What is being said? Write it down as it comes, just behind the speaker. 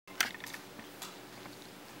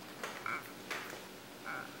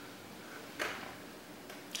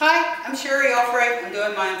I'm Sherry Alfred. I'm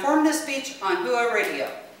doing my informative speech on Hooah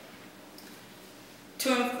Radio.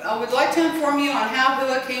 I would like to inform you on how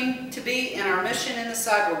Hooah came to be and our mission in the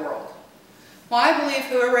cyber world. Why I believe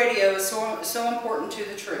Hooah Radio is so important to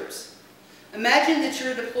the troops. Imagine that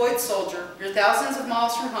you're a deployed soldier, you're thousands of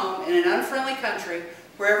miles from home in an unfriendly country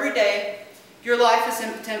where every day your life is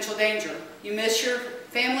in potential danger. You miss your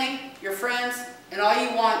family, your friends, and all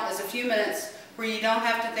you want is a few minutes where you don't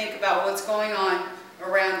have to think about what's going on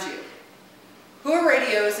around you. Hooah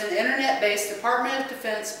Radio is an internet-based Department of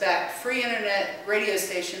Defense-backed free internet radio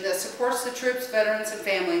station that supports the troops, veterans, and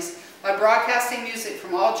families by broadcasting music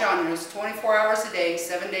from all genres 24 hours a day,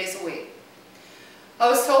 7 days a week. I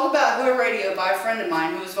was told about Hooah Radio by a friend of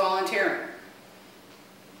mine who was volunteering.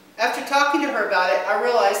 After talking to her about it, I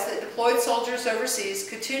realized that deployed soldiers overseas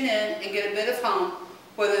could tune in and get a bit of home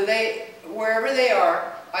wherever they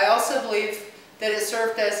are. I also believe that it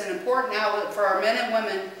served as an important outlet for our men and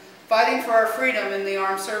women fighting for our freedom in the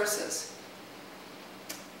armed services.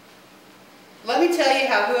 Let me tell you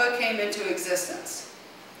how Hooah came into existence.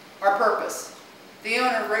 Our purpose. The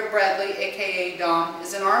owner, Rick Bradley, aka Dom,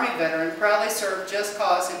 is an Army veteran, proudly served Just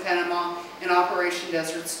Cause in Panama in Operation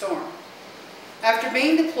Desert Storm. After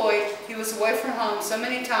being deployed, he was away from home so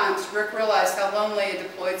many times, Rick realized how lonely a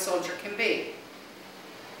deployed soldier can be.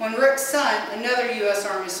 When Rick's son, another U.S.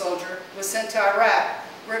 Army soldier, was sent to Iraq,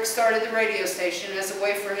 Rick started the radio station as a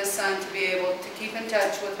way for his son to be able to keep in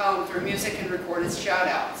touch with home through music and recorded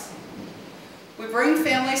shout-outs. We bring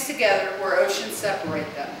families together where oceans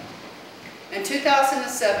separate them. In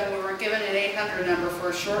 2007, we were given an 800 number for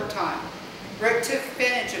a short time. Rick took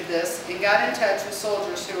advantage of this and got in touch with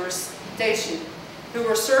soldiers who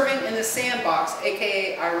were serving in the sandbox,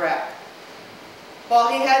 aka Iraq. While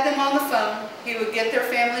he had them on the phone, he would get their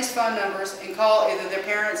family's phone numbers and call either their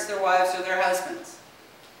parents, their wives, or their husbands.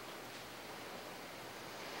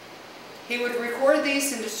 He would record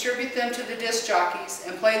these and distribute them to the disc jockeys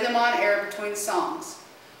and play them on air between songs.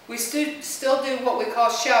 We still do what we call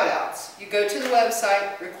shout-outs. You go to the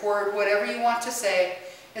website, record whatever you want to say.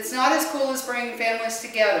 It's not as cool as bringing families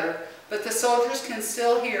together, but the soldiers can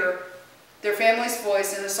still hear their family's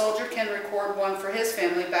voice, and a soldier can record one for his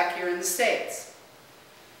family back here in the States.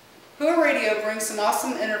 Hooah Radio brings some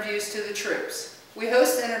awesome interviews to the troops. We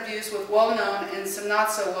host interviews with well-known and some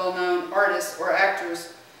not-so-well-known artists or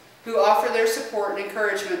actors who offer their support and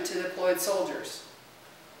encouragement to deployed soldiers.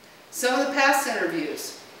 Some of the past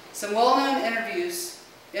interviews, some well-known interviewees,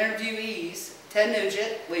 Ted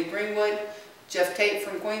Nugent, Lee Greenwood, Jeff Tate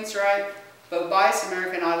from Queensryche, Bo Bice,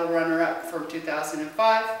 American Idol runner-up from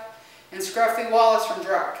 2005, and Scruffy Wallace from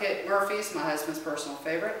Dropkick Murphys, my husband's personal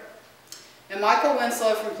favorite, and Michael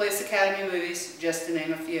Winslow from Police Academy Movies, just to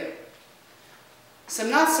name a few.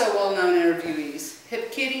 Some not-so-well-known interviewees,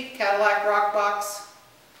 Hip Kitty, Cadillac Rockbox,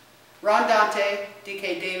 Ron Dante,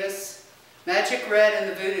 D.K. Davis, Magic Red and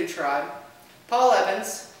the Voodoo Tribe, Paul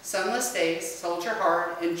Evans, Sunless Days, Soldier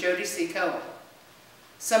Hard, and Jody C. Cohen.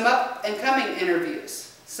 Some up-and-coming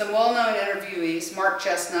interviews. Some well-known interviewees, Mark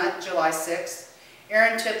Chestnut, July 6th,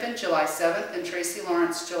 Aaron Tippin, July 7th, and Tracy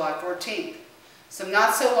Lawrence, July 14th. Some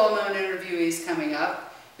not-so-well-known interviewees coming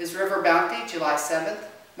up is River Bounty, July 7th,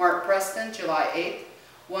 Mark Preston, July 8th,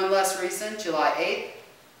 One Less Reason, July 8th,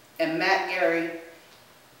 and Matt Gary,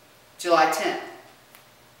 July 10th.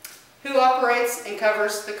 Who operates and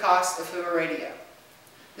covers the cost of Hooah Radio?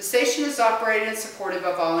 The station is operated and supported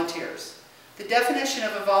by volunteers. The definition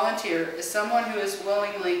of a volunteer is someone who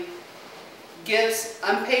willingly gives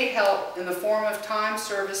unpaid help in the form of time,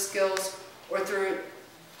 service, skills, or through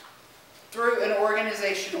an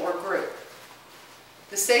organization or group.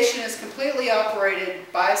 The station is completely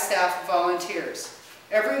operated by a staff of volunteers.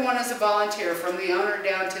 Everyone is a volunteer, from the owner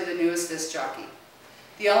down to the newest disc jockey.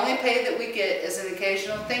 The only pay that we get is an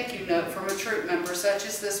occasional thank you note from a troop member, such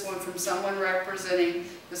as this one from someone representing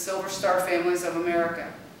the Silver Star Families of America.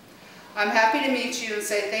 I'm happy to meet you and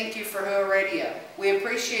say thank you for Hooah Radio. We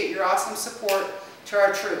appreciate your awesome support to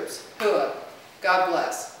our troops. Hooah. God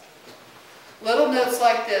bless. Little notes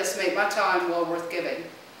like this make my time well worth giving.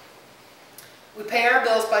 We pay our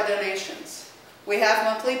bills by donations. We have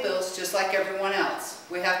monthly bills just like everyone else.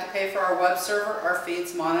 We have to pay for our web server, our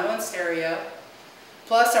feeds, mono and stereo,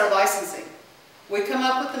 plus our licensing. We come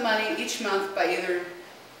up with the money each month by either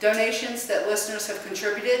donations that listeners have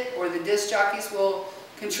contributed or the disc jockeys will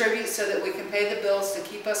contribute so that we can pay the bills to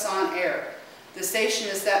keep us on air. The station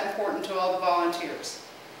is that important to all the volunteers.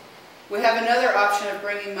 We have another option of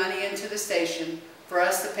bringing money into the station for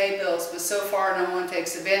us to pay bills, but so far no one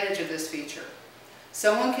takes advantage of this feature.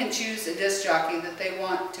 Someone can choose a disc jockey that they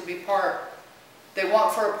want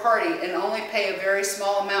for a party and only pay a very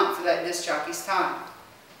small amount for that disc jockey's time.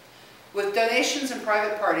 With donations and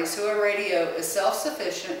private parties, Hooah Radio is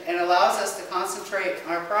self-sufficient and allows us to concentrate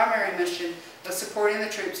on our primary mission of supporting the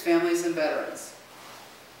troops, families, and veterans.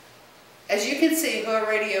 As you can see, Hooah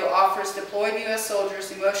Radio offers deployed U.S.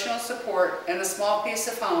 soldiers emotional support and a small piece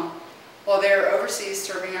of home while they are overseas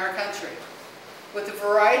serving our country. With a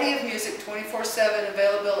variety of music 24/7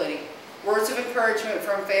 availability, words of encouragement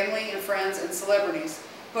from family and friends and celebrities,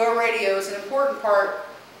 Hooah Radio is an important part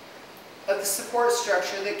of the support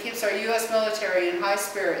structure that keeps our U.S. military in high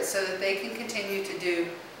spirits so that they can continue to do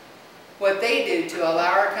what they do to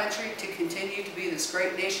allow our country to continue to be this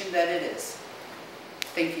great nation that it is.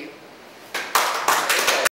 Thank you.